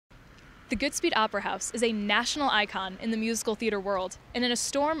The Goodspeed Opera House is a national icon in the musical theater world, and in a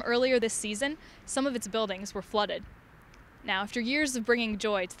storm earlier this season, some of its buildings were flooded. Now, after years of bringing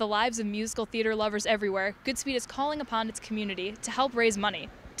joy to the lives of musical theater lovers everywhere, Goodspeed is calling upon its community to help raise money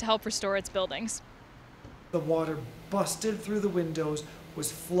to help restore its buildings. The water busted through the windows,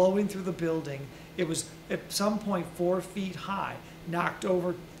 was flowing through the building. It was at some point 4 feet high, knocked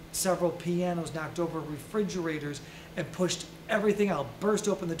over several pianos, knocked over refrigerators, and pushed everything out, burst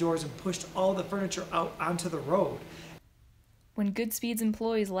open the doors and pushed all the furniture out onto the road. When Goodspeed's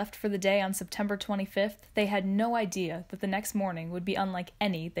employees left for the day on September 25th, they had no idea that the next morning would be unlike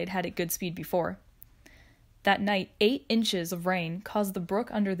any they'd had at Goodspeed before. That night, 8 inches of rain caused the brook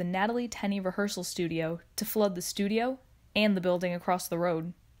under the Natalie Tenney rehearsal studio to flood the studio and the building across the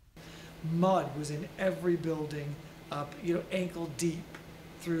road. Mud was in every building, ankle deep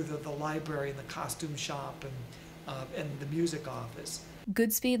through the library and the costume shop and the music office.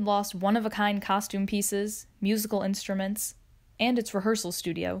 Goodspeed lost one-of-a-kind costume pieces, musical instruments, and its rehearsal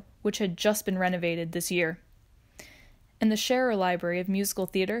studio, which had just been renovated this year. And the Scherer Library of Musical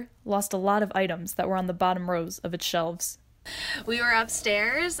Theater lost a lot of items that were on the bottom rows of its shelves. We were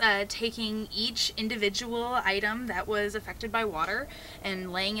upstairs taking each individual item that was affected by water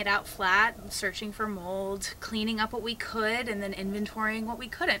and laying it out flat, searching for mold, cleaning up what we could, and then inventorying what we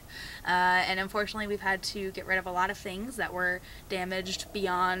couldn't. And unfortunately, we've had to get rid of a lot of things that were damaged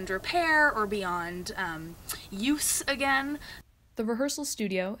beyond repair or beyond use again. The rehearsal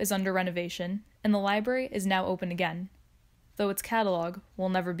studio is under renovation, and the library is now open again, though its catalog will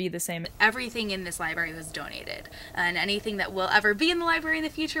never be the same. Everything in this library was donated, and anything that will ever be in the library in the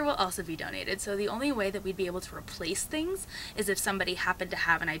future will also be donated. So the only way that we'd be able to replace things is if somebody happened to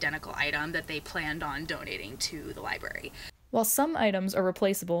have an identical item that they planned on donating to the library. While some items are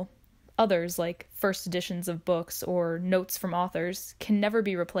replaceable, others, like first editions of books or notes from authors, can never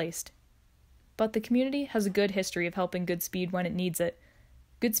be replaced. But the community has a good history of helping Goodspeed when it needs it.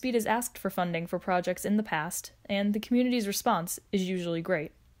 Goodspeed has asked for funding for projects in the past, and the community's response is usually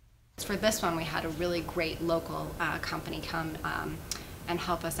great. For this one, we had a really great local company come and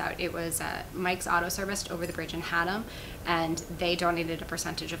help us out. It was Mike's Auto Service over the bridge in Haddam, and they donated a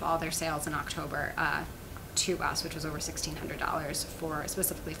percentage of all their sales in October to us, which was over $1,600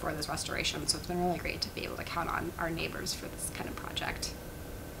 specifically for this restoration. So it's been really great to be able to count on our neighbors for this kind of project.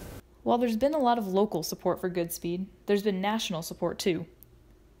 While there's been a lot of local support for Goodspeed, there's been national support too.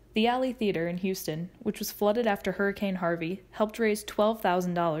 The Alley Theater in Houston, which was flooded after Hurricane Harvey, helped raise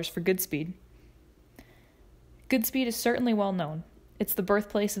 $12,000 for Goodspeed. Goodspeed is certainly well known. It's the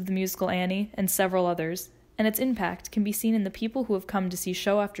birthplace of the musical Annie and several others, and its impact can be seen in the people who have come to see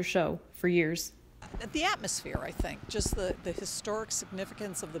show after show for years. The atmosphere, I think, just the historic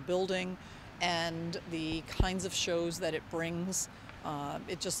significance of the building and the kinds of shows that it brings,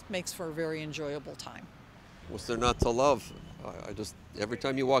 it just makes for a very enjoyable time. What's there not to love? Every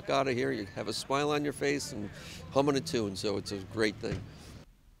time you walk out of here, you have a smile on your face and humming a tune, so it's a great thing.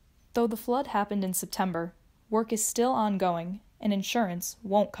 Though the flood happened in September, work is still ongoing, and insurance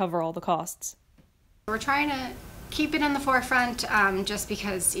won't cover all the costs. We're trying to keep it in the forefront just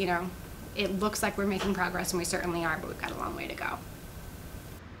because, it looks like we're making progress, and we certainly are, but we've got a long way to go.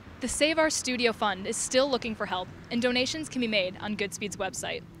 The Save Our Studio Fund is still looking for help, and donations can be made on Goodspeed's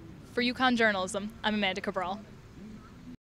website. For UConn Journalism, I'm Amanda Cabral.